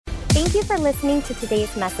Thank you for listening to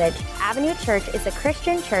today's message. Avenue Church is a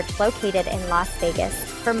Christian church located in Las Vegas.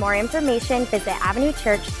 For more information, visit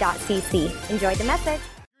avenuechurch.cc. Enjoy the message.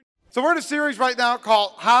 So we're in a series right now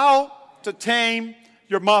called How to Tame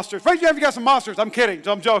Your Monsters. Raise your hand if you got some monsters. I'm kidding.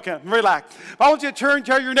 I'm joking. Relax. I want you to turn and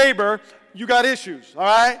tell your neighbor, you got issues, all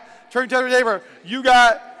right? Turn and tell your neighbor, you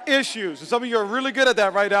got issues. And some of you are really good at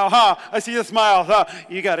that right now, huh? I see you smile, huh?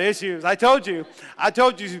 You got issues. I told you.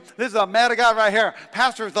 This is a man of God right here.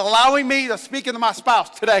 Pastor is allowing me to speak into my spouse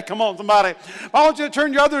today. Come on, somebody. I want you to turn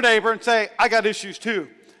to your other neighbor and say, I got issues too.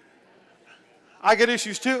 I got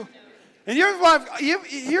issues too. And here's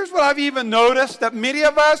what I've even noticed, that many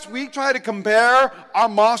of us, we try to compare our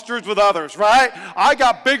monsters with others, right? I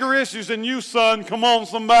got bigger issues than you, son. Come on,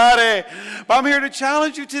 somebody. But I'm here to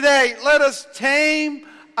challenge you today. Let us tame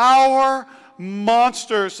our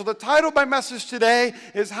monsters. So the title of my message today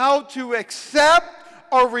is How to Accept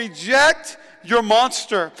or Reject Your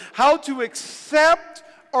Monster. How to accept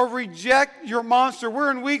or reject your monster.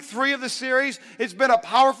 We're in week 3 of the series. It's been a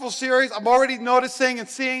powerful series. I'm already noticing and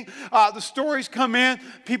seeing the stories come in.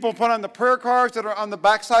 People put on the prayer cards that are on the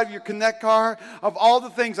backside of your Connect card of all the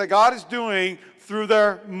things that God is doing through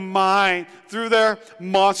their mind, through their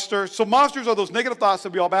monsters. So monsters are those negative thoughts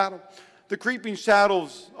that we all battle. The creeping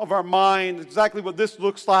shadows of our mind, exactly what this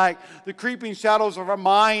looks like. The creeping shadows of our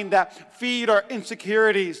mind that feed our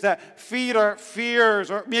insecurities, that feed our fears,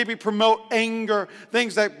 or maybe promote anger,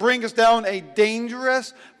 things that bring us down a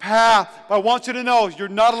dangerous path. But I want you to know, you're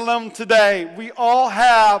not alone today. We all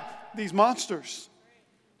have these monsters.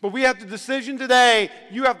 But we have the decision today.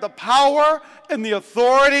 You have the power and the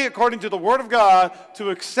authority, according to the Word of God, to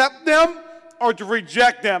accept them or to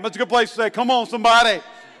reject them. That's a good place to say, come on, somebody.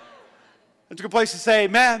 It's a good place to say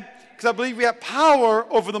amen, because I believe we have power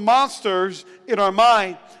over the monsters in our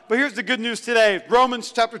mind. But here's the good news today.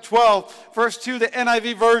 Romans chapter 12, verse 2, the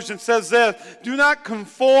NIV version says this: do not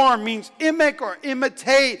conform means mimic or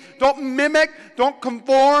imitate. Don't mimic, don't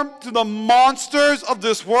conform to the monsters of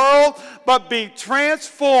this world, but be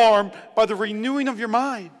transformed by the renewing of your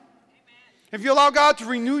mind. If you allow God to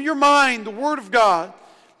renew your mind, the Word of God,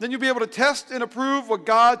 then you'll be able to test and approve what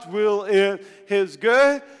God's will is, His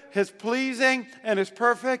good, His pleasing, and His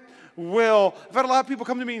perfect will. I've had a lot of people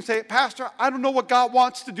come to me and say, Pastor, I don't know what God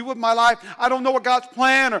wants to do with my life. I don't know what God's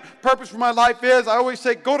plan or purpose for my life is. I always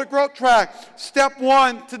say, go to Growth Track. Step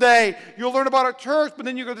 1 today. You'll learn about our church, but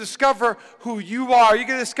then you're going to discover who you are. You're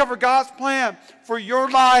going to discover God's plan for your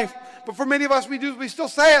life. But for many of us, we still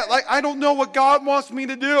say it like, I don't know what God wants me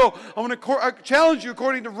to do. I want to challenge you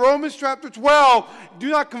according to Romans chapter 12. Do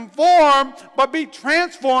not conform, but be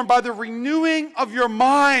transformed by the renewing of your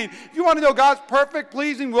mind. If you want to know God's perfect,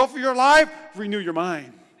 pleasing will for your life, renew your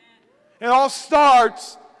mind. It all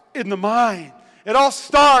starts in the mind. It all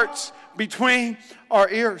starts between our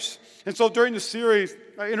ears. And so during the series,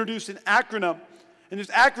 I introduced an acronym. And this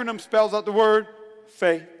acronym spells out the word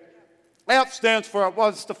faith. F stands for,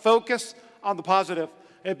 what's to focus on the positive.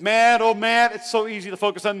 And man, oh man, it's so easy to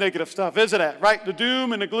focus on negative stuff, isn't it? Right? The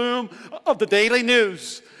doom and the gloom of the daily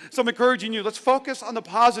news. So I'm encouraging you, let's focus on the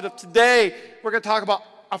positive. Today, we're going to talk about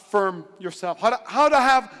affirm yourself. How to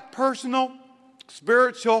have personal,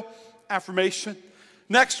 spiritual affirmation.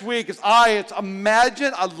 Next week it's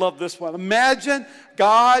imagine, I love this one. Imagine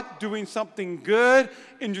God doing something good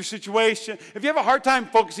in your situation. If you have a hard time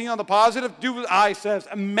focusing on the positive, do what I says.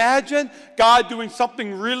 Imagine God doing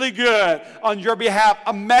something really good on your behalf.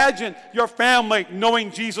 Imagine your family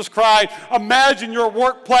knowing Jesus Christ. Imagine your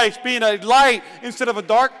workplace being a light instead of a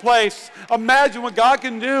dark place. Imagine what God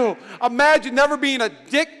can do. Imagine never being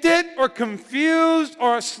addicted or confused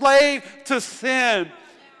or a slave to sin.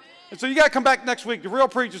 And so you got to come back next week. The real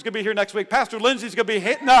preacher's going to be here next week. Pastor Lindsay's going to be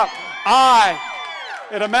hitting up.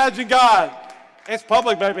 And imagine God. It's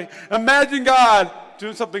public, baby. Imagine God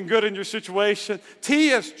doing something good in your situation.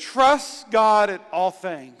 T is trust God in all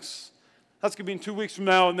things. That's going to be in 2 weeks from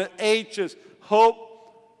now. And the H is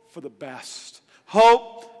hope for the best.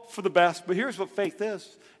 Hope for the best. But here's what faith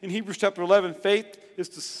is. In Hebrews chapter 11, faith is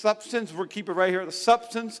the substance. We'll keep it right here. The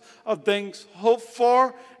substance of things hoped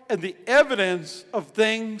for, and the evidence of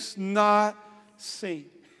things not seen.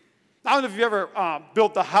 I don't know if you ever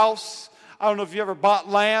built a house. I don't know if you ever bought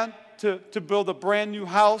land to build a brand new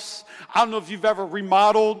house. I don't know if you've ever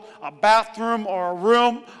remodeled a bathroom or a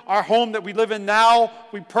room. Our home that we live in now,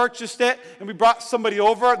 we purchased it and we brought somebody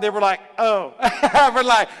over. They were like, oh. We're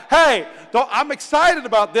like, hey, I'm excited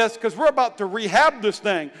about this because we're about to rehab this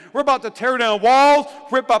thing. We're about to tear down walls,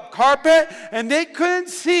 rip up carpet, and they couldn't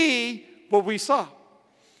see what we saw.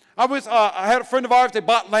 I had a friend of ours, they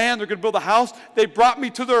bought land, they're going to build a house. They brought me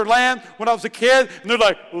to their land when I was a kid, and they're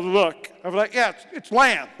like, look. I was like, yeah, it's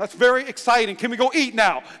land. That's very exciting. Can we go eat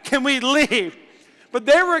now? Can we leave? But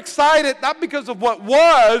they were excited, not because of what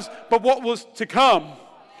was, but what was to come.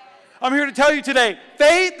 I'm here to tell you today,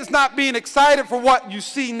 faith is not being excited for what you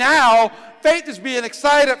see now. Faith is being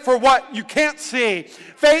excited for what you can't see.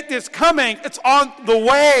 Faith is coming. It's on the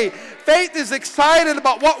way. Faith is excited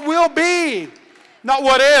about what will be, not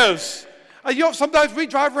what is. Sometimes we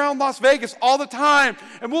drive around Las Vegas all the time,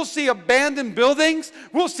 and we'll see abandoned buildings.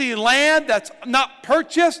 We'll see land that's not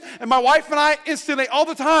purchased. And my wife and I instantly, all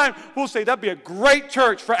the time, we'll say, that'd be a great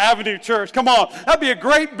church for Avenue Church. Come on. That'd be a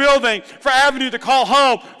great building for Avenue to call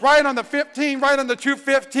home. Right on the 15, right on the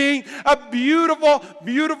 215. A beautiful,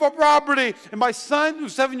 beautiful property. And my son,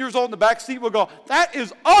 who's 7 years old in the back seat, will go, that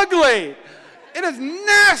is ugly. It is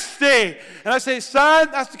nasty. And I say, son,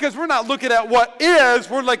 that's because we're not looking at what is,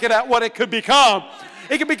 we're looking at what it could become.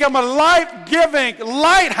 It could become a life-giving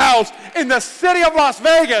lighthouse in the city of Las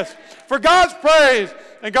Vegas for God's praise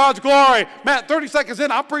and God's glory. Man, 30 seconds in,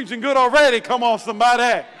 I'm preaching good already. Come on,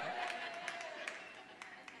 somebody.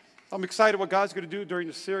 I'm excited what God's going to do during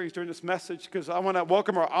this series, during this message, because I want to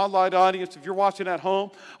welcome our online audience. If you're watching at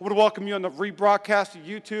home, I want to welcome you on the rebroadcast of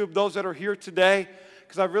YouTube, those that are here today.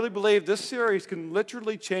 Because I really believe this series can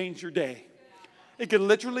literally change your day. It can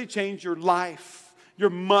literally change your life, your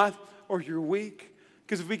month, or your week.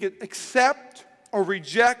 Because if we can accept or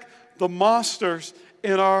reject the monsters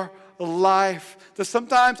in our life, that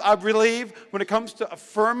sometimes I believe when it comes to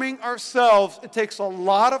affirming ourselves, it takes a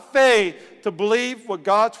lot of faith to believe what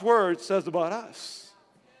God's word says about us.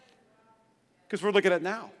 Because we're looking at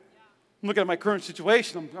now. I'm looking at my current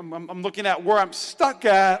situation. I'm looking at where I'm stuck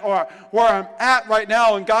at or where I'm at right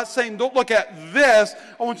now. And God's saying, don't look at this.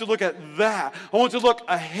 I want you to look at that. I want you to look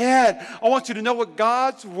ahead. I want you to know what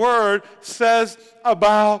God's word says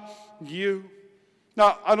about you.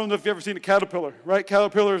 Now, I don't know if you've ever seen a caterpillar, right?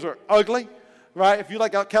 Caterpillars are ugly, right? If you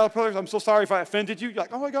like caterpillars, I'm so sorry if I offended you. You're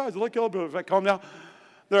like, oh my God, I like caterpillars. Right, calm down.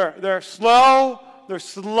 They're slow. They're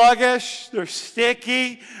sluggish, they're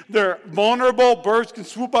sticky, they're vulnerable. Birds can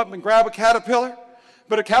swoop up and grab a caterpillar.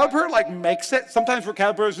 But a caterpillar makes it. Sometimes we're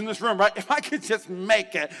caterpillars in this room, right? If I could just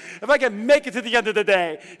make it. If I could make it to the end of the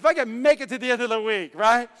day. If I could make it to the end of the week,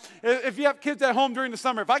 right? If you have kids at home during the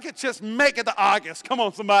summer, if I could just make it to August. Come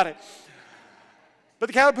on, somebody. But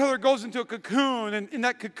the caterpillar goes into a cocoon, and in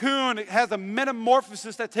that cocoon, it has a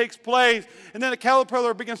metamorphosis that takes place. And then the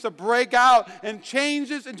caterpillar begins to break out and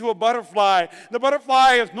changes into a butterfly. The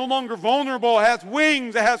butterfly is no longer vulnerable. It has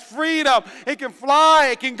wings. It has freedom. It can fly.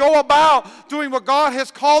 It can go about doing what God has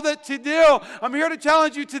called it to do. I'm here to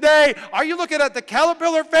challenge you today. Are you looking at the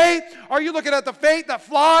caterpillar faith? Or are you looking at the faith that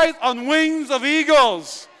flies on wings of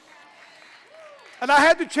eagles? And I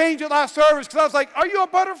had to change it last service because I was like, are you a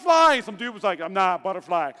butterfly? And some dude was like, I'm not a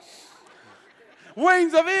butterfly.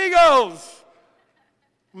 Wings of eagles.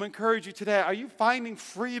 I'm going to encourage you today. Are you finding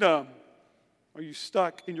freedom? Or are you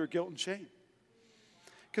stuck in your guilt and shame?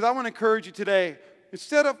 Because I want to encourage you today,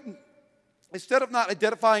 instead of not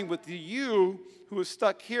identifying with the you who is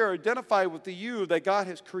stuck here, identify with the you that God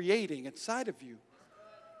is creating inside of you.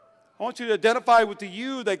 I want you to identify with the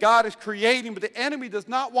you that God is creating, but the enemy does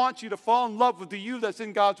not want you to fall in love with the you that's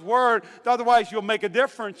in God's word. Otherwise, you'll make a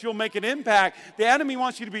difference. You'll make an impact. The enemy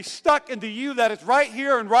wants you to be stuck in the you that is right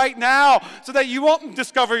here and right now so that you won't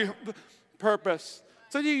discover your purpose,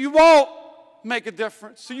 so you won't make a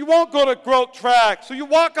difference, so you won't go to growth track, so you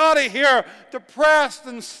walk out of here depressed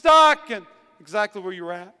and stuck and exactly where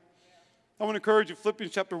you're at. I want to encourage you,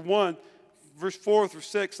 Philippians chapter 1, verse 4 through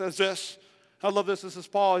 6 says this. I love this. This is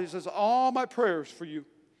Paul. He says, all my prayers for you,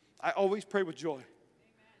 I always pray with joy. Amen.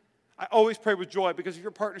 I always pray with joy because of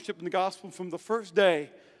your partnership in the gospel from the first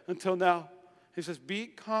day until now. He says, be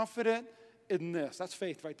confident in this. That's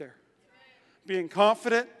faith right there. Being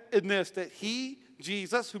confident in this, that he,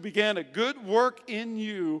 Jesus, who began a good work in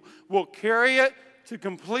you, will carry it to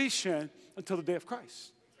completion until the day of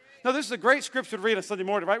Christ. Now, this is a great scripture to read on Sunday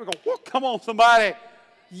morning, right? We go, whoa, come on, somebody.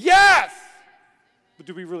 Yes! But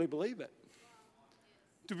do we really believe it?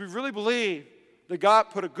 Do we really believe that God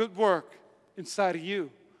put a good work inside of you?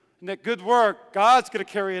 And that good work, God's going to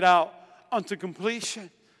carry it out unto completion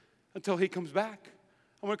until he comes back.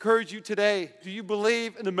 I want to encourage you today. Do you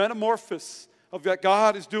believe in the metamorphosis of what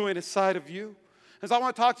God is doing inside of you? As I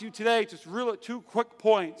want to talk to you today, just really 2 quick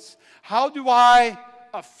points. How do I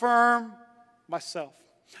affirm myself?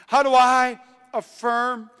 How do I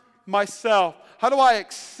affirm myself? How do I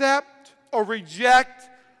accept or reject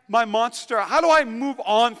my monster? How do I move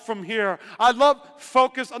on from here? I love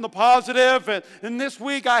focus on the positive. And this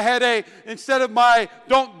week I had instead of my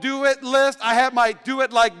don't do it list, I had my do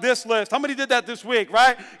it like this list. How many did that this week,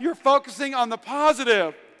 right? You're focusing on the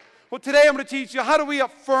positive. Well, today I'm going to teach you how do we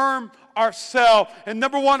affirm ourselves. And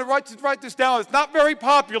number one, write this down. It's not very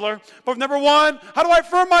popular, but number one, how do I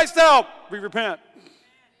affirm myself? We repent.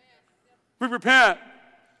 We repent.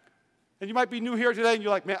 And you might be new here today and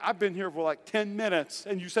you're like, man, I've been here for like 10 minutes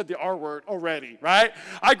and you said the R word already, right?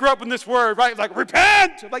 I grew up in this word, right? Like,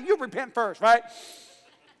 repent. Like, you repent first, right?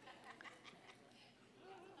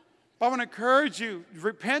 But I want to encourage you,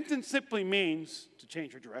 repentance simply means to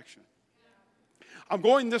change your direction. I'm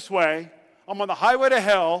going this way. I'm on the highway to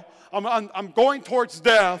hell. I'm going towards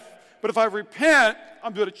death. But if I repent,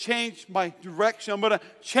 I'm going to change my direction. I'm going to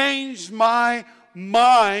change my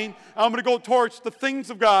mind. I'm going to go towards the things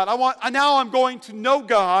of God. Now I'm going to know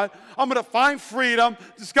God. I'm going to find freedom,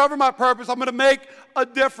 discover my purpose. I'm going to make a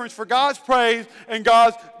difference for God's praise and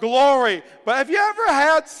God's glory. But have you ever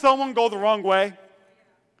had someone go the wrong way?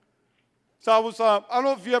 So I don't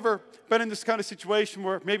know if you've ever been in this kind of situation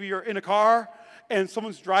where maybe you're in a car and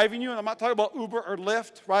someone's driving you, and I'm not talking about Uber or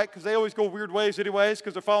Lyft, right? Because they always go weird ways anyways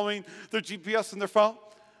because they're following their GPS on their phone.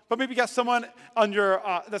 But maybe you got someone on your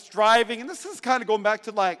that's driving, and this is kind of going back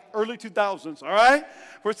to like early 2000s, all right?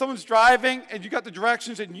 Where someone's driving, and you got the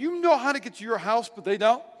directions, and you know how to get to your house, but they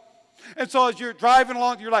don't. And so as you're driving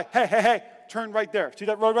along, you're like, hey, turn right there. See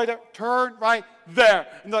that road right there? Turn right there.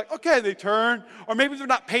 And they're like, okay, they turn. Or maybe they're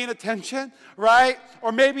not paying attention, right?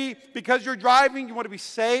 Or maybe because you're driving, you want to be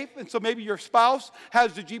safe, and so maybe your spouse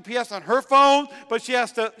has the GPS on her phone, but she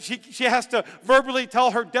has to verbally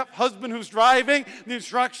tell her deaf husband who's driving the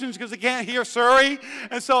instructions because they can't hear Surrey.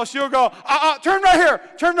 And so she'll go, turn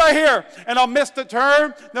right here, and I'll miss the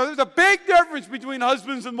turn. Now, there's a big difference between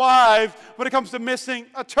husbands and wives when it comes to missing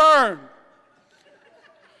a turn.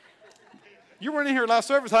 You weren't in here last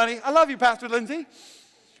service, honey. I love you, Pastor Lindsay.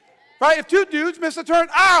 Right? If two dudes miss a turn,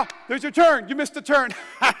 there's your turn. You missed the turn.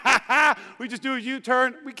 We just do a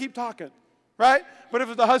U-turn. We keep talking. Right? But if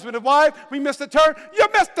it's the husband and wife, we missed the turn. You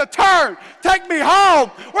missed the turn. Take me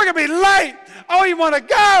home. We're going to be late. Oh, you want to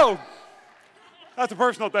go? That's a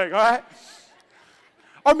personal thing, all right?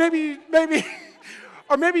 Or maybe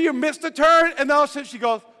you missed a turn, and then all of a sudden she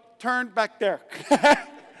goes, turn back there.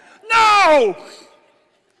 No!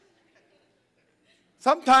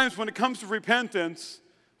 Sometimes when it comes to repentance,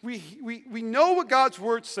 we know what God's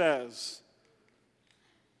word says,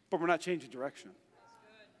 but we're not changing direction.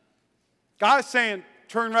 God is saying,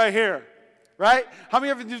 turn right here, right? How many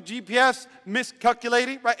ever do GPS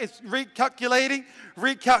miscalculating, right? It's recalculating.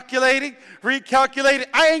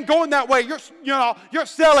 I ain't going that way. You're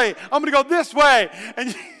silly. I'm going to go this way.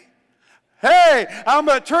 And hey, I'm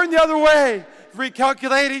going to turn the other way.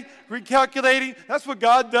 Recalculating. That's what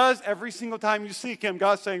God does every single time you seek Him.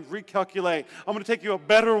 God's saying, recalculate. I'm going to take you a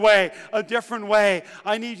better way, a different way.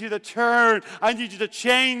 I need you to turn. I need you to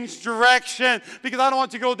change direction because I don't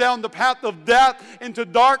want you to go down the path of death into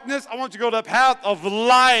darkness. I want you to go to the path of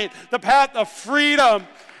light, the path of freedom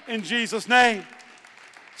in Jesus' name.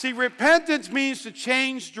 See, repentance means to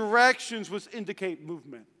change directions, which indicate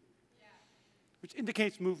movement. Which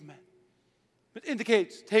indicates movement. It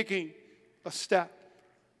indicates taking a step.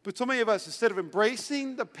 But so many of us, instead of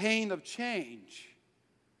embracing the pain of change,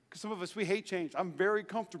 because some of us, we hate change. I'm very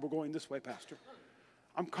comfortable going this way, Pastor.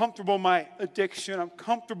 I'm comfortable in my addiction. I'm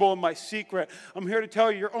comfortable in my secret. I'm here to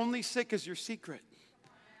tell you, you're only sick as your secret.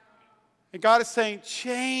 And God is saying,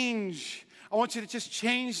 change. I want you to just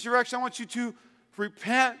change direction. I want you to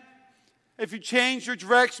repent. If you change your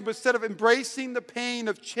direction, but instead of embracing the pain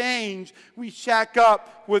of change, we shack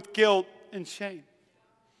up with guilt and shame.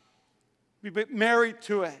 We've been married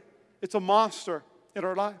to it. It's a monster in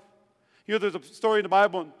our life. You know, there's a story in the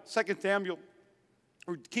Bible in 2 Samuel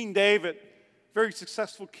where King David, very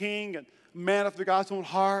successful king and man after God's own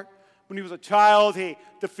heart. When he was a child, he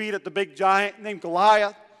defeated the big giant named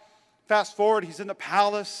Goliath. Fast forward, he's in the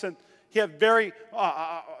palace, and he had very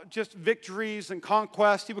just victories and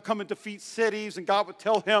conquests. He would come and defeat cities, and God would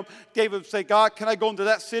tell him, David would say, God, can I go into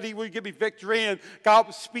that city? Will you give me victory? And God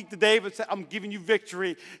would speak to David and say, I'm giving you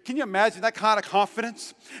victory. Can you imagine that kind of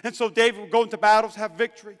confidence? And so David would go into battles, have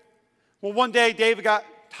victory. Well, one day, David got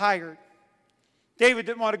tired. David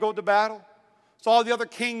didn't want to go to battle. So all the other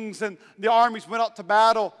kings and the armies went out to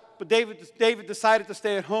battle, but David decided to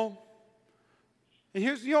stay at home. And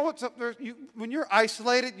here's, you know what's up there? When you're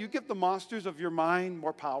isolated, you give the monsters of your mind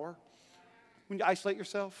more power. When you isolate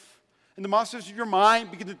yourself. And the monsters of your mind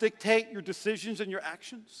begin to dictate your decisions and your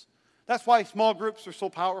actions. That's why small groups are so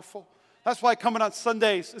powerful. That's why coming on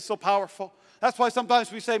Sundays is so powerful. That's why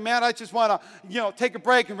sometimes we say, man, I just want to, take a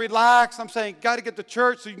break and relax. I'm saying, got to get to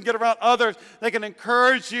church so you can get around others. They can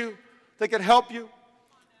encourage you. They can help you.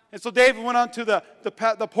 And so David went onto the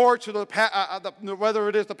porch or whether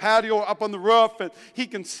it is the patio or up on the roof, and he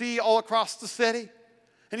can see all across the city.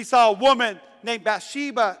 And he saw a woman named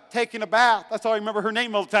Bathsheba taking a bath. That's all I remember her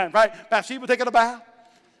name all the time, right? Bathsheba taking a bath.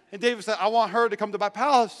 And David said, I want her to come to my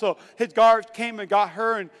palace. So his guards came and got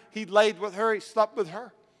her, and he laid with her. He slept with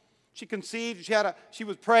her. She conceived. She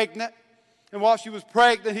was pregnant. And while she was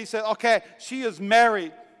pregnant, he said, okay, she is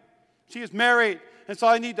married. She is married. And so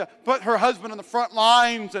I need to put her husband on the front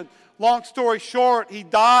lines. And long story short, he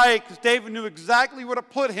died because David knew exactly where to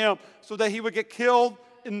put him so that he would get killed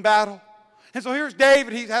in battle. And so here's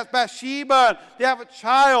David. He has Bathsheba, and they have a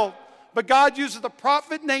child. But God uses a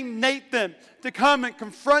prophet named Nathan to come and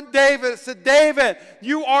confront David and said, David,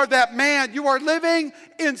 you are that man. You are living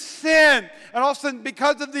in sin. And all of a sudden,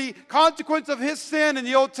 because of the consequence of his sin in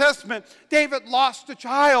the Old Testament, David lost a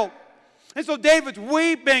child. And so David's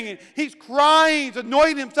weeping, and he's crying, he's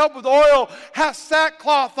anointing himself with oil, has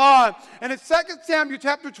sackcloth on. And in 2 Samuel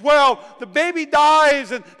chapter 12, the baby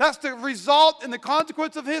dies, and that's the result and the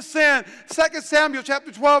consequence of his sin. 2 Samuel chapter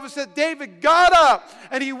 12, it said David got up,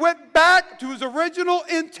 and he went back to his original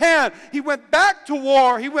intent. He went back to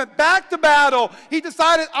war. He went back to battle. He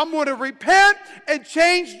decided, I'm going to repent and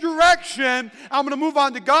change direction. I'm going to move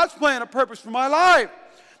on to God's plan and purpose for my life.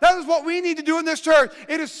 That is what we need to do in this church.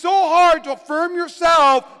 It is so hard to affirm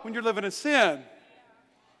yourself when you're living in sin.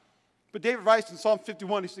 But David writes in Psalm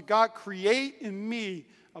 51, he said, God, create in me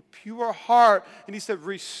a pure heart. And he said,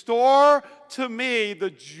 restore to me the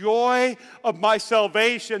joy of my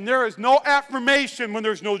salvation. There is no affirmation when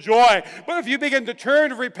there's no joy. But if you begin to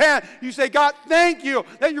turn and repent, you say, God, thank you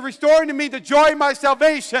that you're restoring to me the joy of my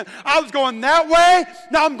salvation. I was going that way.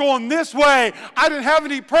 Now I'm going this way. I didn't have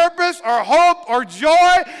any purpose or hope or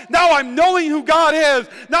joy. Now I'm knowing who God is.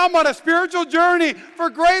 Now I'm on a spiritual journey for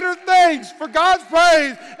greater things, for God's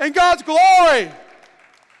praise and God's glory.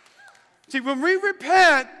 See, when we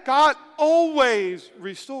repent, God always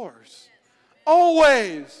restores.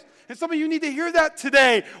 Always. And some of you need to hear that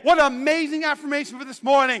today. What an amazing affirmation for this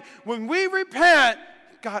morning. When we repent,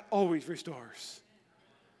 God always restores.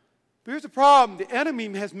 But here's the problem. The enemy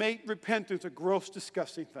has made repentance a gross,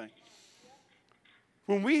 disgusting thing.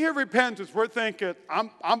 When we hear repentance, we're thinking,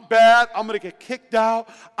 I'm bad. I'm going to get kicked out.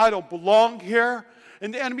 I don't belong here.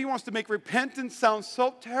 And the enemy wants to make repentance sound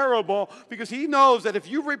so terrible because he knows that if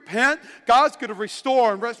you repent, God's going to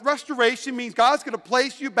restore. And restoration means God's going to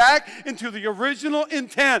place you back into the original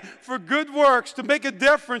intent for good works, to make a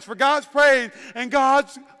difference for God's praise and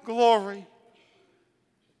God's glory.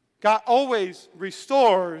 God always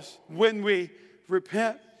restores when we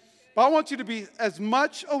repent. But I want you to be as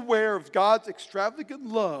much aware of God's extravagant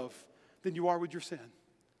love than you are with your sin.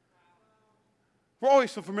 We're always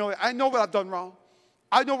so familiar. I know what I've done wrong.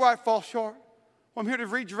 I know where I fall short. Well, I'm here to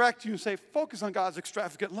redirect you and say, focus on God's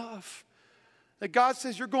extravagant love. That God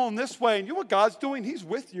says you're going this way, and you know what God's doing? He's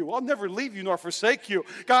with you. I'll never leave you nor forsake you.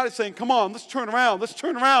 God is saying, come on, let's turn around. Let's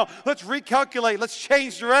turn around. Let's recalculate. Let's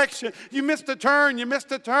change direction. You missed a turn. You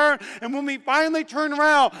missed a turn. And when we finally turn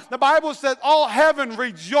around, the Bible says all heaven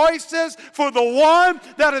rejoices for the one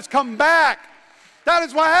that has come back. That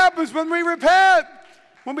is what happens when we repent,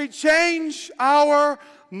 when we change our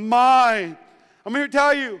mind. I'm here to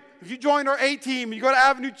tell you, if you join our A-team, you go to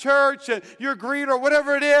Avenue Church, and you're a greeter or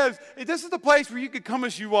whatever it is, this is the place where you can come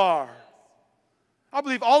as you are. I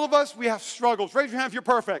believe all of us, we have struggles. Raise your hand if you're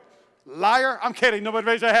perfect. Liar. I'm kidding. Nobody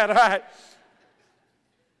raise their hand. All right.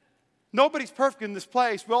 Nobody's perfect in this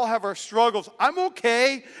place. We all have our struggles. I'm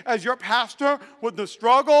okay as your pastor with the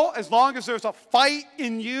struggle as long as there's a fight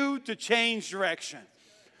in you to change direction.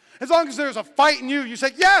 As long as there's a fight in you, you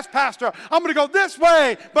say, yes, Pastor, I'm going to go this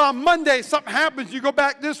way. But on Monday, something happens, you go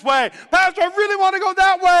back this way. Pastor, I really want to go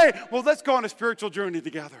that way. Well, let's go on a spiritual journey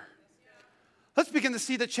together. Let's begin to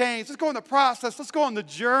see the change. Let's go on the process. Let's go on the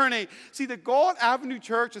journey. See, the goal at Avenue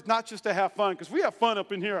Church is not just to have fun, because we have fun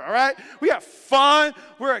up in here, all right? We have fun.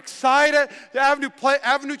 We're excited. The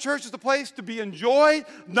Avenue Church is the place to be enjoyed,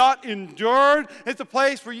 not endured. It's a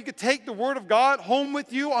place where you can take the Word of God home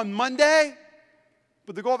with you on Monday.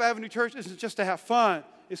 But the goal of Avenue Church isn't just to have fun,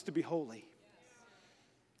 it's to be holy.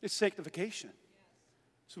 It's sanctification.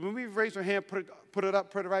 So when we raise our hand, put it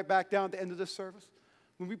up, put it right back down at the end of this service.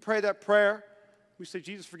 When we pray that prayer, we say,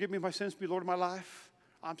 Jesus, forgive me my sins, be Lord of my life.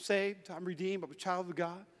 I'm saved, I'm redeemed, I'm a child of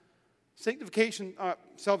God. Sanctification,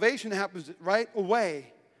 salvation happens right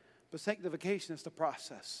away, but sanctification is the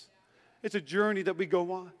process. It's a journey that we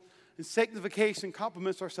go on. And sanctification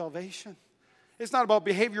complements our salvation. It's not about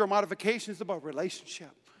behavioral modification, it's about relationship.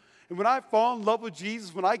 And when I fall in love with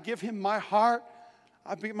Jesus, when I give him my heart,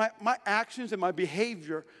 my actions and my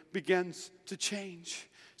behavior begins to change.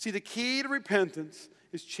 See, the key to repentance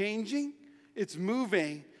is changing, it's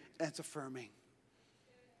moving, and it's affirming.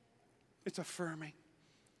 It's affirming.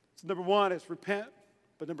 So number one is repent,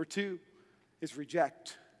 but number two is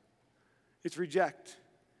reject. It's reject.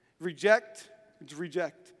 Reject, it's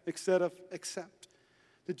reject instead of accept.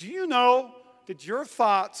 Did you know that your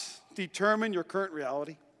thoughts determine your current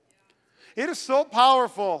reality? It is so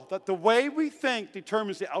powerful that the way we think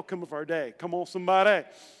determines the outcome of our day. Come on, somebody.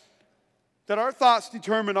 That our thoughts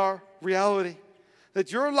determine our reality.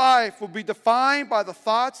 That your life will be defined by the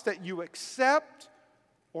thoughts that you accept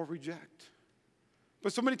or reject.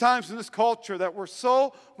 But so many times in this culture that we're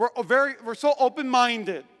so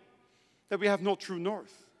open-minded that we have no true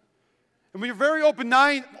north. And when you're very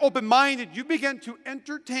open-minded, you begin to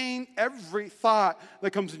entertain every thought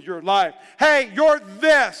that comes into your life. Hey, you're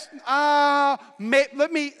this.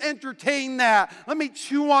 Let me entertain that. Let me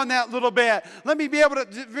chew on that a little bit. Let me be able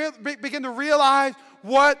to begin to realize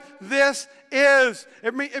what this is.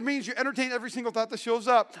 It means you entertain every single thought that shows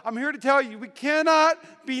up. I'm here to tell you, we cannot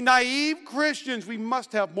be naive Christians. We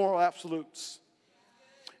must have moral absolutes.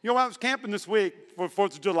 You know, I was camping this week for the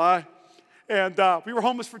 4th of July. And we were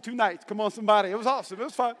homeless for 2 nights. Come on, somebody. It was awesome. It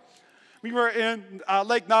was fun. We were in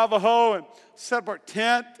Lake Navajo and set up our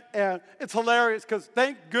tent. And it's hilarious because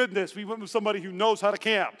thank goodness we went with somebody who knows how to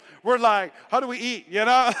camp. We're like, how do we eat? You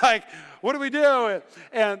know, like, what do we do?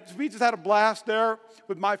 And we just had a blast there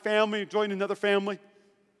with my family, joined another family.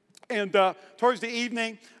 And towards the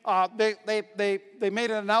evening, they made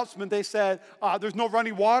an announcement. They said, there's no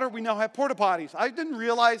running water. We now have porta potties. I didn't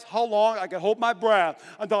realize how long I could hold my breath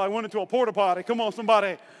until I went into a porta potty. Come on,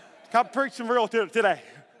 somebody. Come preach some real today.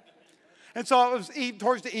 And so it was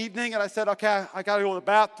towards the evening, and I said, okay, I got to go to the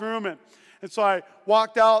bathroom. And so I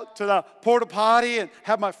walked out to the porta potty and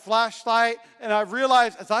had my flashlight. And I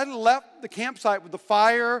realized as I left the campsite with the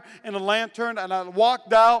fire and the lantern and I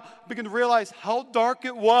walked out, I began to realize how dark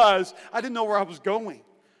it was. I didn't know where I was going.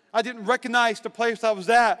 I didn't recognize the place I was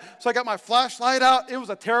at. So I got my flashlight out. It was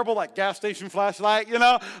a terrible like gas station flashlight, you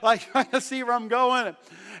know, like trying to see where I'm going.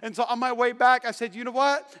 And so on my way back, I said, you know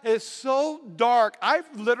what? It's so dark. I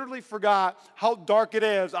literally forgot how dark it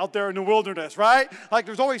is out there in the wilderness, right? Like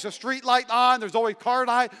there's always a street light on. There's always car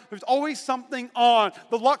light. There's always something on.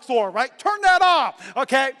 The Luxor, right? Turn that off,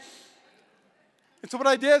 okay? And so what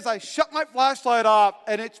I did is I shut my flashlight off,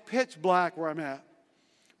 and it's pitch black where I'm at.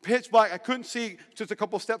 Pitch black. I couldn't see just a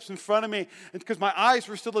couple steps in front of me because my eyes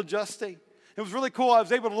were still adjusting. It was really cool. I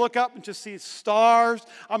was able to look up and just see stars.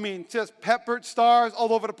 I mean, just peppered stars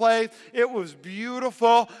all over the place. It was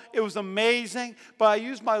beautiful. It was amazing. But I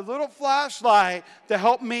used my little flashlight to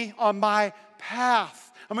help me on my path.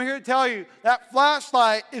 I'm here to tell you that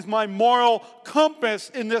flashlight is my moral compass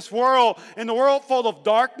in this world. In the world full of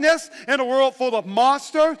darkness, in a world full of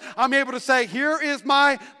monsters, I'm able to say, here is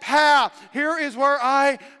my path. Here is where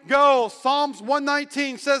I go. Psalms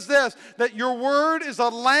 119 says this, that your word is a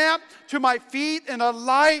lamp to my feet and a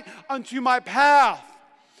light unto my path.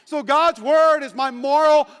 So God's word is my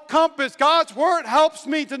moral compass. God's word helps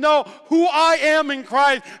me to know who I am in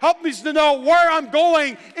Christ. Helps me to know where I'm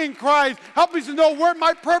going in Christ. Helps me to know where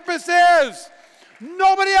my purpose is.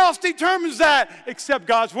 Nobody else determines that except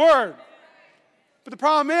God's word. But the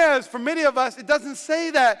problem is, for many of us, it doesn't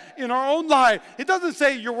say that in our own life. It doesn't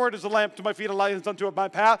say your word is a lamp to my feet, a light unto my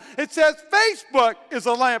path. It says Facebook is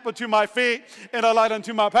a lamp unto my feet and a light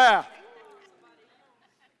unto my path.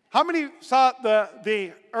 How many saw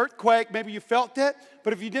the earthquake? Maybe you felt it,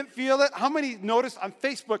 but if you didn't feel it, how many noticed on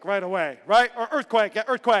Facebook right away, right? Or earthquake,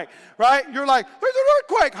 right? You're like, there's an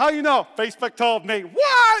earthquake. How you know? Facebook told me.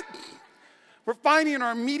 What? We're finding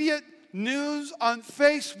our immediate news on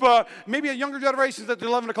Facebook. Maybe a younger generation at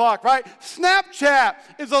 11 o'clock, right? Snapchat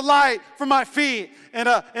is a light for my feet and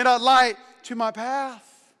a light to my path.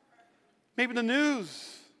 Maybe the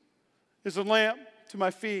news is a lamp to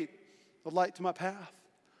my feet, a light to my path.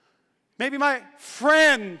 Maybe my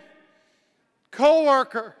friend,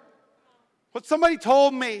 coworker, what somebody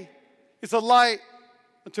told me is a light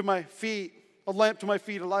unto my feet, a lamp to my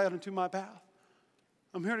feet, a light unto my path.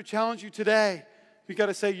 I'm here to challenge you today. You got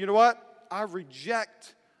to say, you know what? I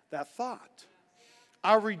reject that thought.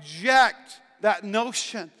 I reject that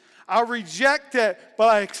notion. I reject it, but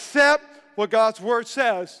I accept what God's word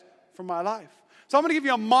says for my life. So I'm going to give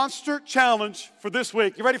you a monster challenge for this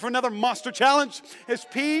week. You ready for another monster challenge? It's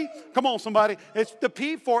P. Come on, somebody. It's the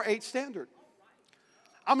P48 standard.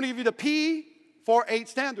 I'm going to give you the P48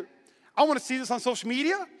 standard. I want to see this on social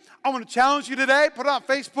media. I want to challenge you today. Put it on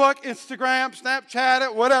Facebook, Instagram, Snapchat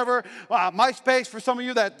it, whatever. MySpace for some of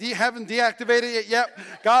you that haven't deactivated it yet.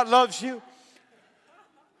 God loves you.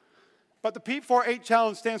 But the P4-8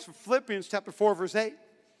 challenge stands for Philippians chapter 4, verse 8.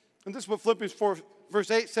 And this is what Philippians 4,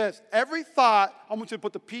 verse 8 says. Every thought, I want you to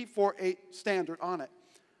put the P4-8 standard on it.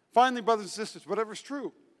 Finally, brothers and sisters, whatever is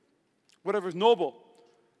true, whatever is noble,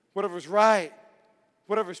 whatever is right,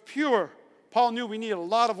 whatever is pure. Paul knew we needed a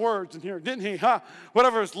lot of words in here, didn't he?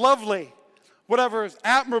 Whatever is lovely, whatever is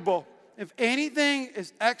admirable. If anything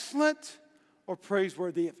is excellent or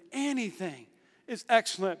praiseworthy, if anything is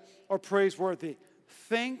excellent or praiseworthy,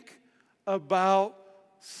 think about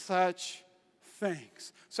such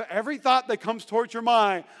things. So every thought that comes towards your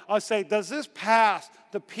mind, I'll say, does this pass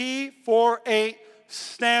the P4-8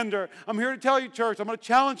 standard? I'm here to tell you, church, I'm going to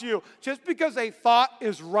challenge you. Just because a thought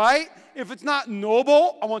is right, if it's not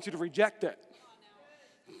noble, I want you to reject it.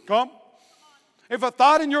 Come. If a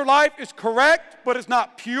thought in your life is correct, but it's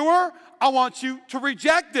not pure, I want you to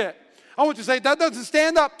reject it. I want you to say, that doesn't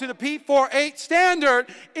stand up to the P4-8 standard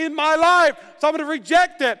in my life, so I'm going to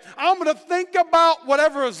reject it. I'm going to think about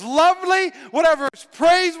whatever is lovely, whatever is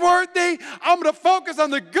praiseworthy. I'm going to focus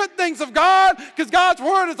on the good things of God, because God's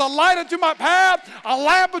word is a light unto my path, a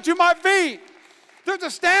lamp unto my feet. There's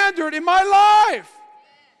a standard in my life.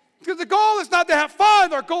 Because the goal is not to have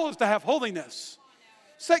fun, our goal is to have holiness.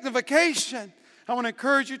 Sanctification. I want to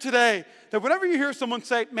encourage you today that whenever you hear someone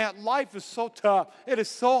say, man, life is so tough, it is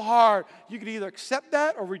so hard, you can either accept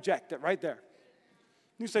that or reject it right there.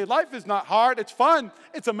 You say, life is not hard, it's fun,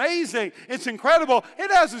 it's amazing, it's incredible,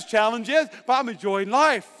 it has its challenges, but I'm enjoying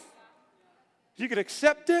life. You can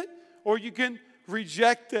accept it or you can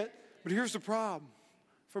reject it. But here's the problem.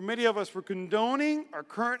 For many of us, we're condoning our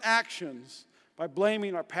current actions by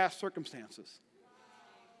blaming our past circumstances.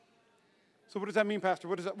 So what does that mean, Pastor?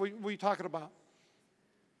 What are you talking about?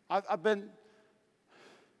 I've been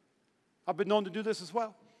known to do this as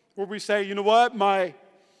well, where we say, you know what,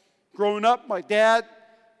 growing up, my dad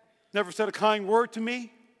never said a kind word to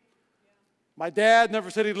me. My dad never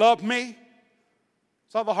said he loved me.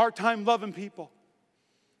 So I have a hard time loving people.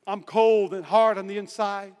 I'm cold and hard on the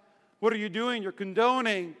inside. What are you doing? You're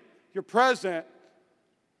condoning your present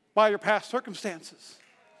by your past circumstances.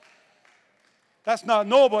 That's not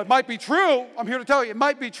noble. It might be true. I'm here to tell you, it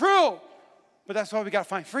might be true. But that's why we got to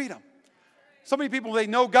find freedom. So many people, they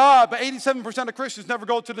know God, but 87% of Christians never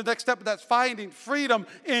go to the next step, but that's finding freedom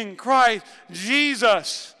in Christ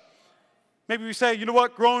Jesus. Maybe we say, you know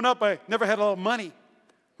what, growing up, I never had a lot of money.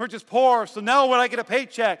 We're just poor, so now when I get a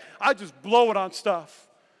paycheck, I just blow it on stuff.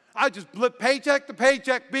 I just live paycheck to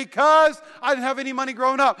paycheck because I didn't have any money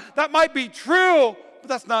growing up. That might be true, but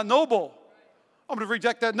that's not noble. I'm going to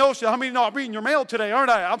reject that notion. How many know I'm reading your mail today,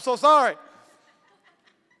 aren't I? I'm so sorry.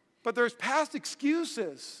 But there's past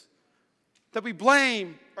excuses that we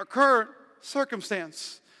blame our current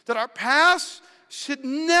circumstance. That our past should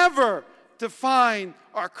never define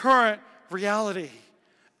our current reality.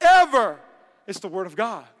 Ever. It's the Word of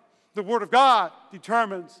God. The Word of God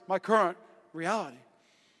determines my current reality.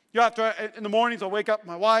 In the mornings, I'll wake up with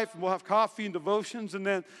my wife, and we'll have coffee and devotions, and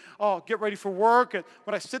then I'll get ready for work. And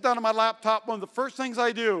when I sit down on my laptop, one of the first things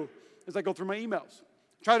I do is I go through my emails.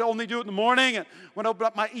 Try to only do it in the morning, and when I open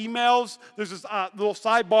up my emails, there's this little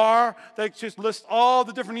sidebar that just lists all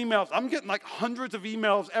the different emails. I'm getting like hundreds of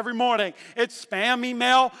emails every morning. It's spam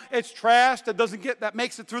email, it's trash that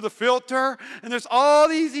makes it through the filter, and there's all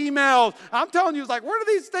these emails. I'm telling you, it's like, where do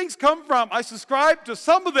these things come from? I subscribe to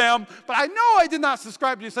some of them, but I know I did not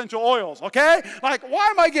subscribe to essential oils, okay? Like, why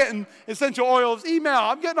am I getting essential oils email?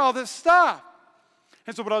 I'm getting all this stuff.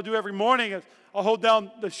 And so what I'll do every morning is I'll hold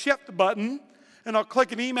down the shift button, and I'll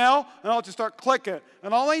click an email, and I'll just start clicking.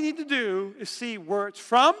 And all I need to do is see where it's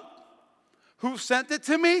from, who sent it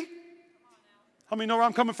to me. How many know where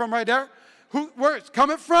I'm coming from right there? Where it's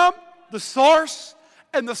coming from, the source,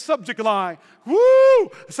 and the subject line.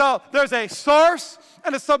 Woo! So there's a source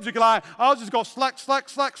and a subject line. I'll just go select,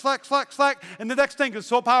 and the next thing is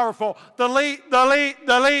so powerful. Delete.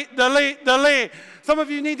 Some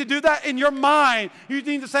of you need to do that in your mind. You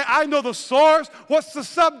need to say, I know the source. What's the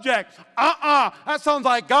subject? That sounds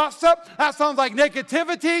like gossip. That sounds like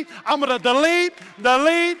negativity. I'm going to delete.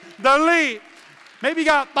 Maybe you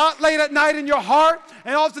got a thought late at night in your heart,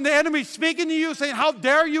 and all of a sudden the enemy's speaking to you, saying, how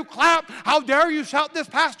dare you clap? How dare you shout this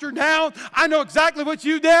pastor down? I know exactly what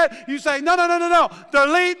you did. You say, no.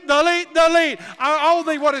 Delete.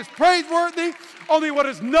 Only what is praiseworthy, only what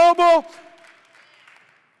is noble.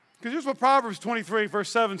 Because here's what Proverbs 23,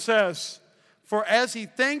 verse 7 says. For as he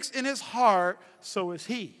thinks in his heart, so is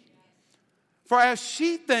he. For as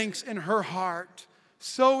she thinks in her heart,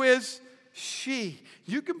 So is she.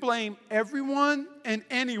 You can blame everyone and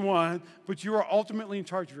anyone, but you are ultimately in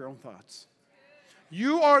charge of your own thoughts.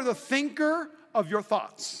 You are the thinker of your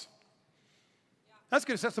thoughts. That's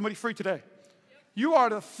going to set somebody free today. You are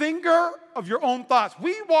the thinker of your own thoughts.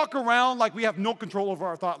 We walk around like we have no control over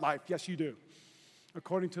our thought life. Yes, you do,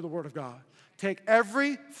 according to the Word of God. Take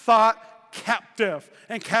every thought captive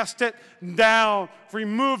and cast it down.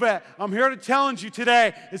 Remove it. I'm here to challenge you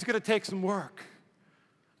today. It's going to take some work.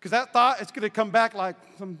 Because that thought, it's going to come back like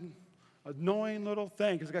some annoying little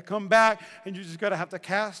thing. It's going to come back, and you're just going to have to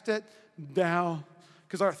cast it down.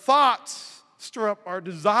 Because our thoughts stir up our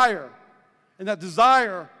desire, and that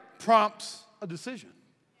desire prompts a decision.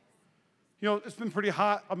 You know, it's been pretty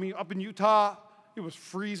hot. I mean, up in Utah, it was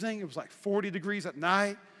freezing. It was like 40 degrees at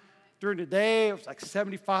night. During the day, it was like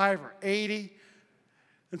 75 or 80.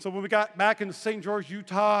 And so when we got back into St. George,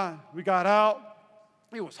 Utah, we got out.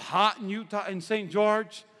 It was hot in Utah, in St.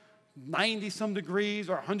 George, 90-some degrees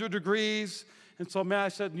or 100 degrees. And so, man, I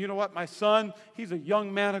said, you know what, my son, he's a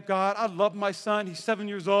young man of God. I love my son. He's 7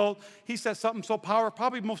 years old. He said something so powerful,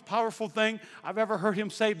 probably the most powerful thing I've ever heard him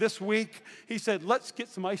say this week. He said, let's get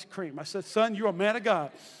some ice cream. I said, son, you're a man of God.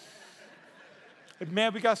 And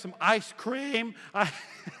man, we got some ice cream.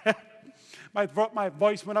 My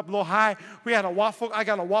voice went up a little high. We had I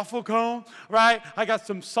got a waffle cone, right? I got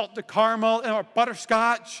some salted caramel and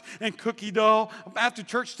butterscotch and cookie dough. After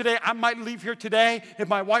church today, I might leave here today. If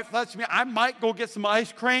my wife lets me, I might go get some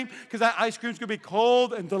ice cream because that ice cream's going to be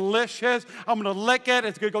cold and delicious. I'm going to lick it.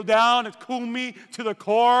 It's going to go down. It's cool me to the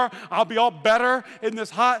core. I'll be all better in this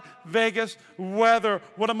hot Vegas weather.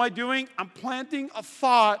 What am I doing? I'm planting a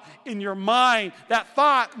thought in your mind. That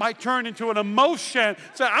thought might turn into an emotion.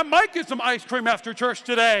 So I might get some ice cream after church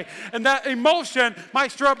today. And that emotion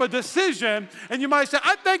might stir up a decision. And you might say,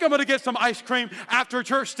 I think I'm going to get some ice cream after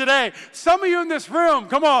church today. Some of you in this room,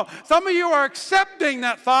 come on, some of you are accepting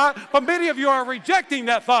that thought, but many of you are rejecting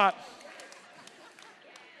that thought.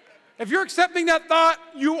 If you're accepting that thought,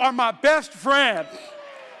 you are my best friend.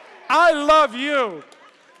 I love you.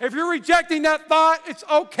 If you're rejecting that thought, it's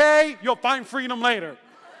okay. You'll find freedom later.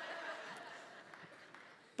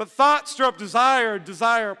 But thoughts stir up desire.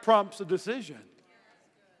 Desire prompts a decision.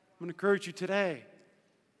 I'm going to encourage you today.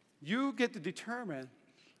 You get to determine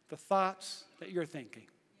the thoughts that you're thinking.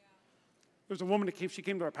 There's a woman that came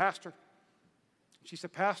to our pastor. She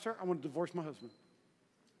said, Pastor, I want to divorce my husband.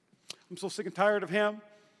 I'm so sick and tired of him.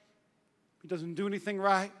 He doesn't do anything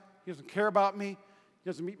right. He doesn't care about me. He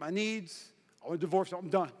doesn't meet my needs. I want to divorce him. I'm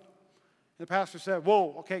done. And the pastor said,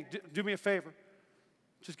 whoa, okay, do me a favor.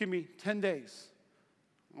 Just give me 10 days.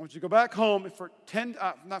 I want you to go back home, and for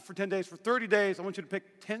 30 days, I want you to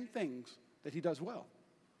pick 10 things that he does well.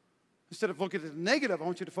 Instead of looking at the negative, I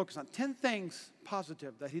want you to focus on 10 things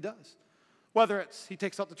positive that he does. Whether it's he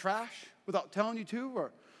takes out the trash without telling you to,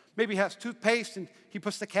 or maybe he has toothpaste and he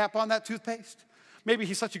puts the cap on that toothpaste. Maybe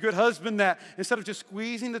he's such a good husband that instead of just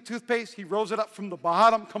squeezing the toothpaste, he rolls it up from the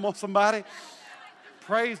bottom. Come on, somebody.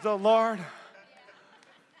 Praise the Lord.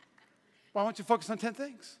 Well, I want you to focus on 10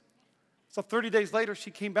 things. So 30 days later, she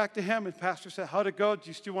came back to him, and pastor said, how'd it go? Do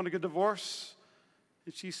you still want to get a divorce?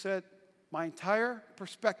 And she said, my entire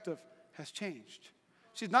perspective has changed.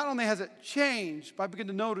 She said, not only has it changed, but I begin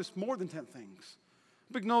to notice more than 10 things.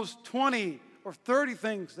 I begin to notice 20 or 30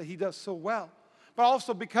 things that he does so well. But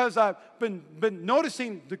also because I've been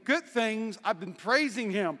noticing the good things, I've been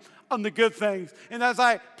praising him on the good things. And as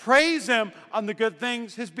I praise him on the good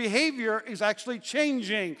things, his behavior is actually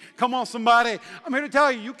changing. Come on, somebody. I'm here to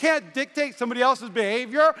tell you, you can't dictate somebody else's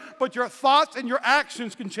behavior, but your thoughts and your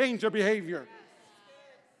actions can change their behavior.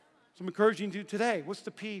 So I'm encouraging you today, what's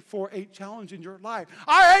the P48 challenge in your life?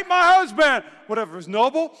 I hate my husband. Whatever is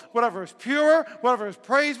noble, whatever is pure, whatever is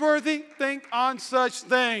praiseworthy, think on such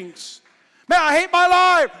things. Man, I hate my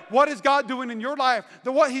life. What is God doing in your life?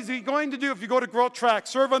 What is he going to do if you go to Growth Track,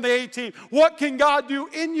 serve on the A-team? What can God do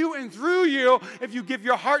in you and through you if you give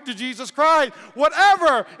your heart to Jesus Christ?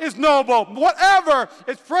 Whatever is noble, whatever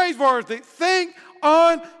is praiseworthy, think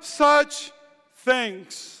on such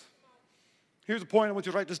things. Here's the point. I want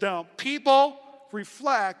you to write this down. People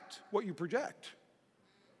reflect what you project.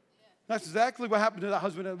 That's exactly what happened to that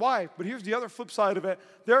husband and wife. But here's the other flip side of it.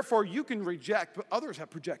 Therefore, you can reject what others have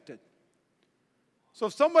projected. So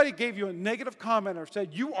if somebody gave you a negative comment or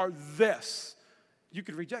said, you are this, you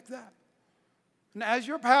could reject that. And as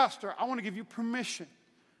your pastor, I want to give you permission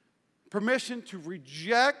to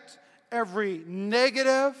reject every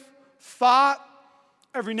negative thought,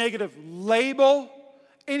 every negative label,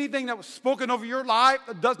 anything that was spoken over your life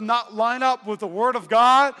that does not line up with the Word of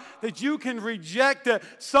God, that you can reject it.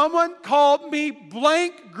 Someone called me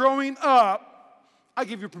blank growing up, I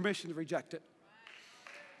give you permission to reject it.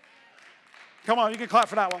 Come on, you can clap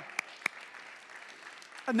for that one.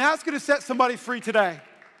 And that's going to set somebody free today.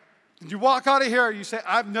 You walk out of here, you say,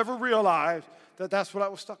 I've never realized that that's what I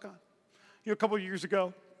was stuck on. You know, a couple of years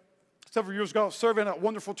ago, several years ago, I was serving at a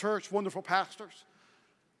wonderful church, wonderful pastors.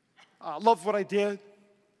 I loved what I did.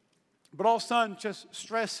 But all of a sudden, just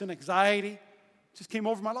stress and anxiety just came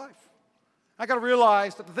over my life. I got to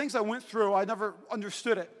realize that the things I went through, I never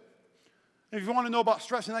understood it. And if you want to know about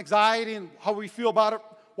stress and anxiety and how we feel about it,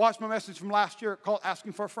 watch my message from last year called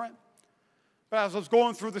Asking for a Friend. But as I was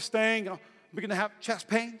going through this thing, I began to have chest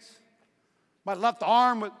pains. My left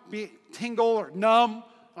arm would be tingle or numb.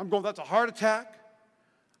 I'm going, that's a heart attack.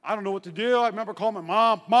 I don't know what to do. I remember calling my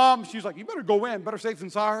mom. Mom, she was like, you better go in, better safe than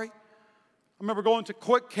sorry. I remember going to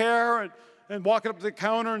Quick Care and walking up to the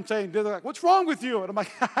counter and saying, they're like, what's wrong with you? And I'm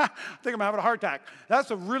like, I think I'm having a heart attack.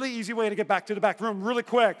 That's a really easy way to get back to the back room really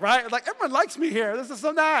quick, right? Like, everyone likes me here. This is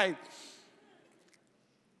so nice.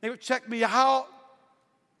 They would check me out,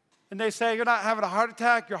 and they say, you're not having a heart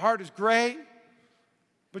attack. Your heart is great,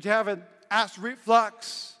 but you have an acid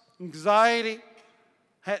reflux, anxiety,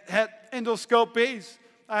 had endoscopies.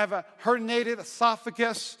 I have a herniated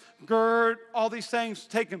esophagus, GERD, all these things,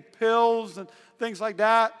 taking pills and things like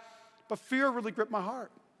that. But fear really gripped my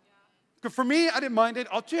heart. Because for me, I didn't mind it.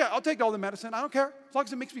 I'll take all the medicine. I don't care, as long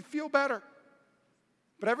as it makes me feel better.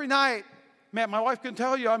 But every night, man, my wife can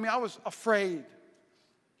tell you, I was afraid.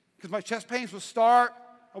 Because my chest pains would start.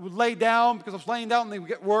 I would lay down because I was laying down and they would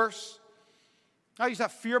get worse. I used to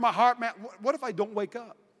have fear in my heart, man. What if I don't wake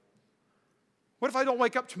up? What if I don't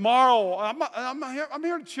wake up tomorrow? I'm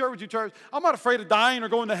here to share with you, church. I'm not afraid of dying or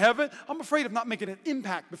going to heaven. I'm afraid of not making an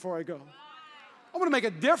impact before I go. I want to make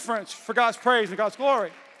a difference for God's praise and God's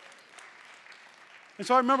glory. And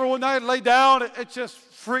so I remember one night I laid down. It just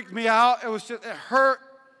freaked me out. It hurt.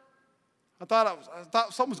 I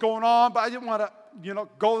thought something was going on, but I didn't want to,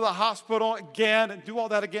 go to the hospital again and do all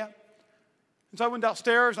that again. And so I went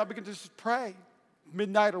downstairs and I began to just pray.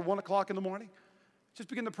 Midnight or 1 o'clock in the morning. Just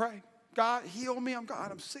begin to pray. God, heal me.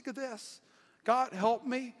 I'm sick of this. God, help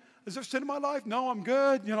me. Is there sin in my life? No, I'm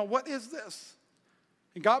good. What is this?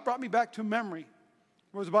 And God brought me back to a memory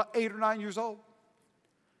when I was about 8 or 9 years old.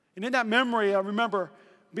 And in that memory, I remember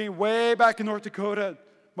being way back in North Dakota.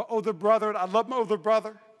 My older brother, I love my older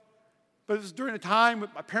brother. But it was during a time when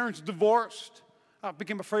my parents divorced. I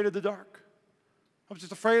became afraid of the dark. I was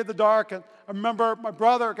just afraid of the dark. And I remember my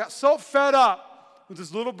brother got so fed up with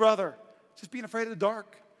his little brother, just being afraid of the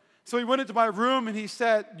dark. So he went into my room and he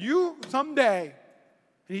said, you someday,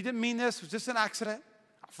 and he didn't mean this, it was just an accident.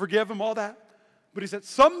 I forgive him, all that. But he said,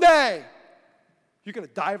 someday, you're going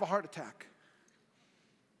to die of a heart attack.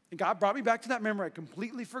 And God brought me back to that memory I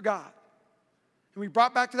completely forgot. And we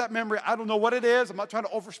brought back to that memory, I don't know what it is. I'm not trying to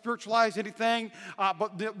over-spiritualize anything.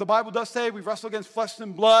 But the Bible does say we wrestle against flesh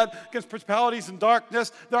and blood, against principalities and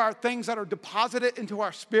darkness. There are things that are deposited into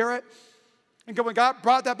our spirit. And when God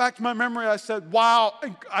brought that back to my memory, I said, wow,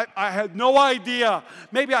 I had no idea.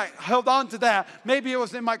 Maybe I held on to that. Maybe it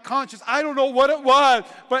was in my conscience. I don't know what it was,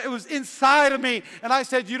 but it was inside of me. And I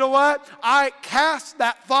said, you know what? I cast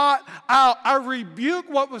that thought out. I rebuke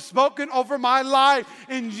what was spoken over my life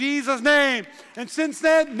in Jesus' name. And since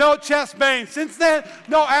then, no chest pain. Since then,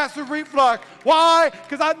 no acid reflux. Why?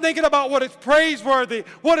 Because I'm thinking about what is praiseworthy,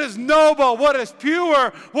 what is noble, what is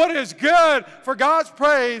pure, what is good for God's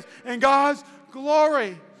praise and God's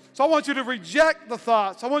glory. So I want you to reject the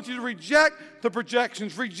thoughts. I want you to reject the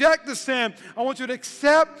projections, reject the sin. I want you to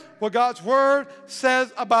accept what God's word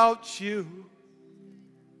says about you.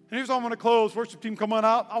 And here's how I'm going to close. Worship team, come on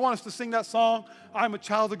out. I want us to sing that song, I'm a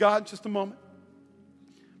Child of God, in just a moment.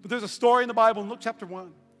 But there's a story in the Bible in Luke chapter 1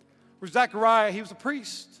 where Zechariah, he was a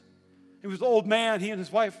priest. He was an old man. He and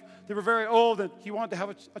his wife, they were very old, and he wanted to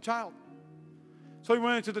have a child. So he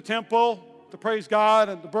went into the temple to praise God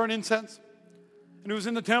and to burn incense. And he was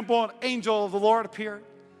in the temple, and an angel of the Lord appeared.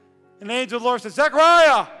 And the angel of the Lord said,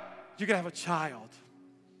 Zechariah, you can have a child.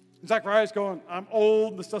 And Zechariah's going, I'm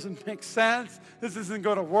old. This doesn't make sense. This isn't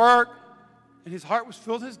going to work. And his heart was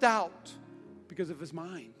filled with his doubt because of his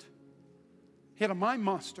mind. He had a mind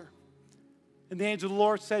monster. And the angel of the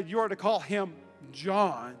Lord said, you are to call him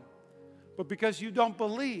John. But because you don't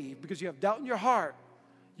believe, because you have doubt in your heart,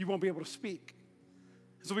 you won't be able to speak.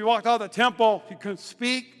 So we walked out of the temple. He couldn't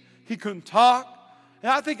speak. He couldn't talk.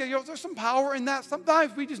 And I think there's some power in that.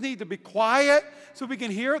 Sometimes we just need to be quiet so we can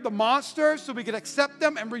hear the monsters, so we can accept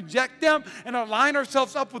them and reject them and align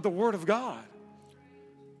ourselves up with the Word of God.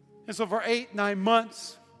 And so for 8-9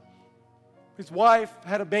 months, his wife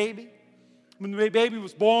had a baby. When the baby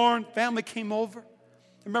was born, family came over.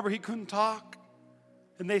 Remember, he couldn't talk.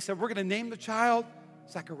 And they said, we're going to name the child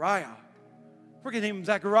Zechariah. We're going to name him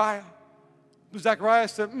Zechariah. But Zechariah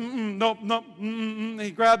said, nope.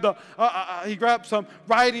 He grabbed some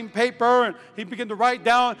writing paper and he began to write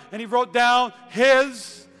down, and he wrote down,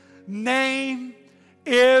 his name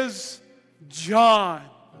is John.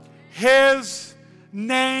 His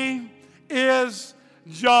name is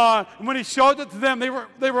John. And when he showed it to them,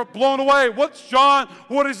 they were blown away. What's John?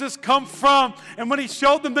 Where does this come from? And when he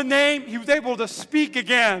showed them the name, he was able to speak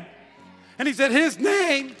again. And he said, his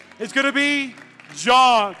name is going to be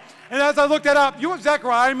John. And as I looked that up, you know what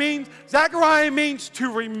Zechariah means? Zechariah means to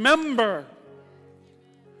remember,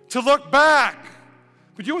 to look back.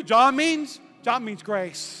 But you know what John means? John means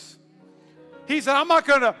grace. He said, I'm not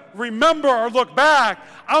going to remember or look back.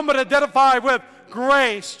 I'm going to identify with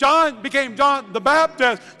grace. John became John the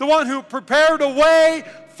Baptist, the one who prepared a way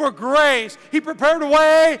for grace. He prepared a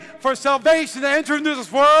way for salvation to enter into this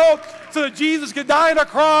world so that Jesus could die on a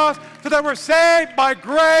cross, so that we're saved by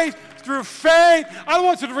grace through faith. I don't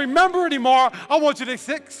want you to remember anymore. I want you to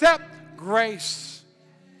accept grace.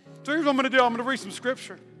 So here's what I'm going to do. I'm going to read some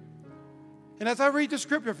scripture. And as I read the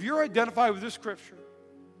scripture, if you're identified with this scripture,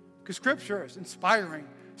 because scripture is inspiring,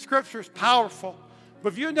 scripture is powerful,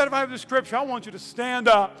 but if you identify with the scripture, I want you to stand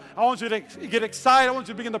up. I want you to get excited. I want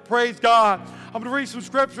you to begin to praise God. I'm going to read some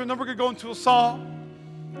scripture, and then we're going to go into a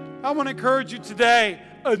song. I want to encourage you today.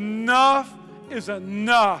 Enough is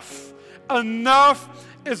enough. Enough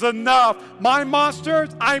is enough. My monsters,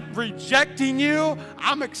 I'm rejecting you.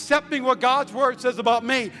 I'm accepting what God's word says about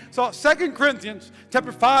me. So 2 Corinthians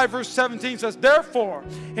chapter 5, verse 17 says, therefore,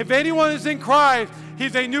 if anyone is in Christ,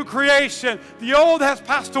 he's a new creation. The old has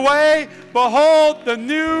passed away. Behold, the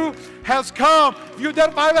new has come. If you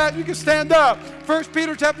identify that, you can stand up. 1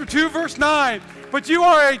 Peter chapter 2, verse 9. But you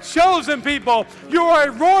are a chosen people. You are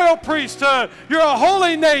a royal priesthood. You're a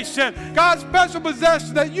holy nation, God's special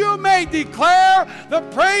possession, that you may declare the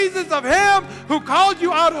praises of him who called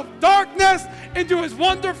you out of darkness into his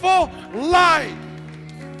wonderful light.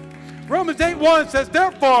 Romans 8:1 says,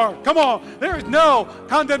 therefore, come on, there is no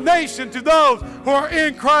condemnation to those who are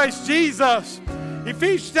in Christ Jesus.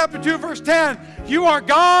 Ephesians chapter 2, verse 10, you are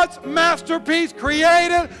God's masterpiece,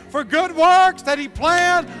 created for good works that he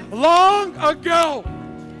planned long ago.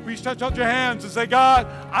 Will you stretch out your hands and say, God,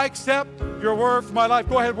 I accept your word for my life.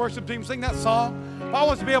 Go ahead, worship team, sing that song. I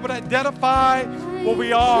want us to be able to identify what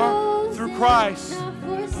we are through Christ.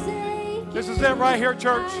 This is it right here,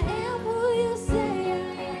 church.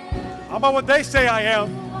 I'm about what they say I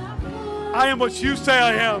am. I am what you say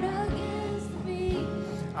I am.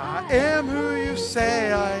 I am who you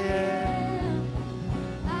say I am.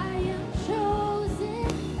 I am chosen,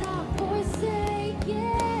 not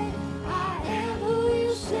forsaken. I am who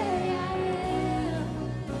you say I am.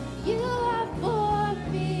 You are for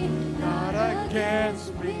me, not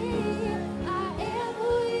against me. I am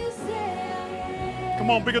who you say I am. Come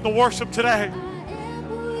on, begin to worship today.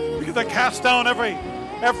 Begin to cast down every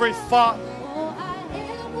thought.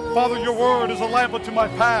 Father, your word is a lamp unto my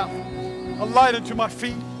path, a light unto my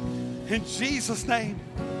feet. In Jesus' name.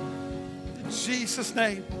 In Jesus'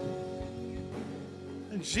 name.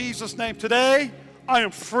 In Jesus' name. Today, I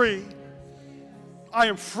am free. I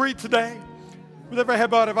am free today. With every head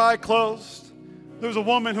bowed, every eye closed. There was a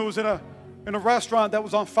woman who was in a restaurant that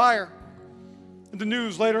was on fire. And the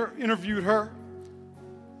news later interviewed her.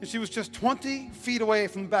 And she was just 20 feet away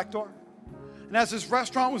from the back door. And as this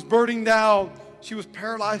restaurant was burning down, she was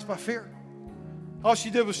paralyzed by fear. All she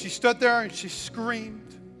did was she stood there and she screamed.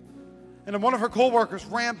 And then one of her co-workers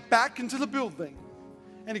ran back into the building,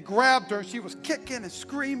 and he grabbed her, and she was kicking and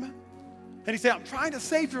screaming. And he said, I'm trying to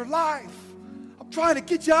save your life. I'm trying to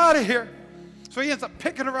get you out of here. So he ends up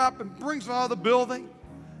picking her up and brings her out of the building,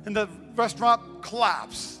 and the restaurant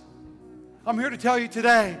collapsed. I'm here to tell you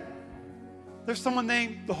today, there's someone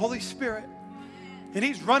named the Holy Spirit, and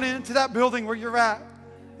he's running into that building where you're at.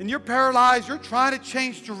 And you're paralyzed, you're trying to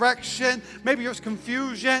change direction. Maybe there's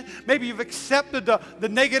confusion. Maybe you've accepted the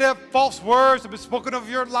negative, false words that have been spoken of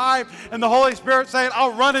your life. And the Holy Spirit saying,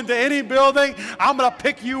 I'll run into any building. I'm going to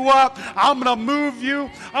pick you up. I'm going to move you.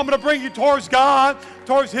 I'm going to bring you towards God,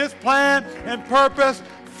 towards his plan and purpose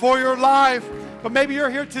for your life. But maybe you're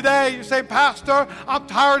here today, you say, Pastor, I'm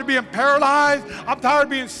tired of being paralyzed. I'm tired of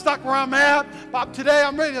being stuck where I'm at. But today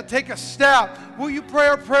I'm ready to take a step. Will you pray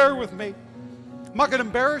a prayer with me? I'm not going to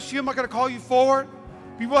embarrass you. I'm not going to call you forward.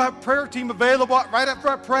 We will have a prayer team available right after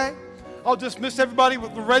I pray. I'll dismiss everybody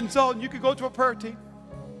with Lorenzo, and you can go to a prayer team.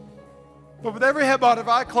 But with every head bowed,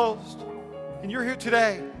 every eye closed, and you're here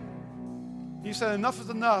today, you said enough is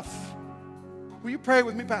enough. Will you pray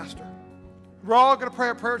with me, Pastor? We're all going to pray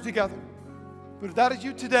a prayer together. But if that is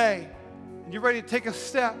you today, and you're ready to take a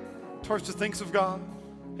step towards the things of God,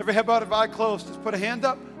 Every head bowed, every eye closed. Just put a hand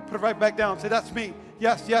up, put it right back down. Say, that's me.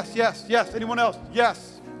 Yes, yes, yes, yes. Anyone else?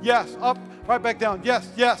 Yes, yes. Up, right back down.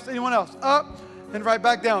 Yes, yes. Anyone else? Up and right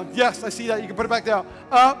back down. Yes, I see that. You can put it back down.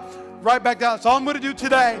 Up, right back down. That's all I'm going to do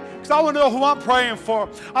today, because I want to know who I'm praying for.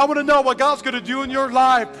 I want to know what God's going to do in your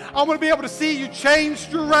life. I want to be able to see you change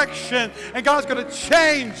direction, and God's going to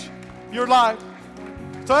change your life.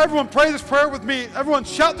 So everyone pray this prayer with me. Everyone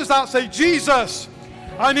shout this out. Say, Jesus,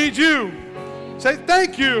 I need you. Say,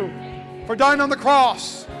 thank you for dying on the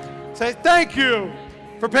cross. Say, thank you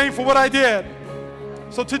for paying for what I did.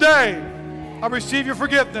 So today, I receive your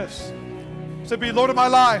forgiveness. Say, be Lord of my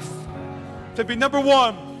life. Say, be number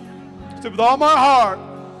one. Say, with all my heart,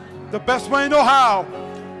 the best way I know how,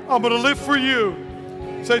 I'm going to live for you.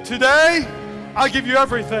 Say, today, I give you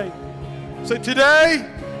everything. Say, today,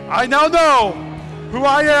 I now know who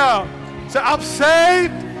I am. Say, I'm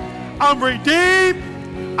saved. I'm redeemed.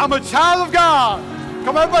 I'm a child of God.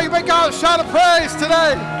 Come on, everybody, make God a shout of praise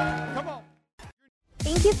today. Come on.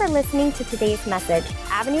 Thank you for listening to today's message.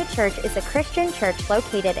 Avenue Church is a Christian church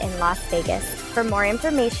located in Las Vegas. For more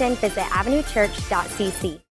information, visit avenuechurch.cc.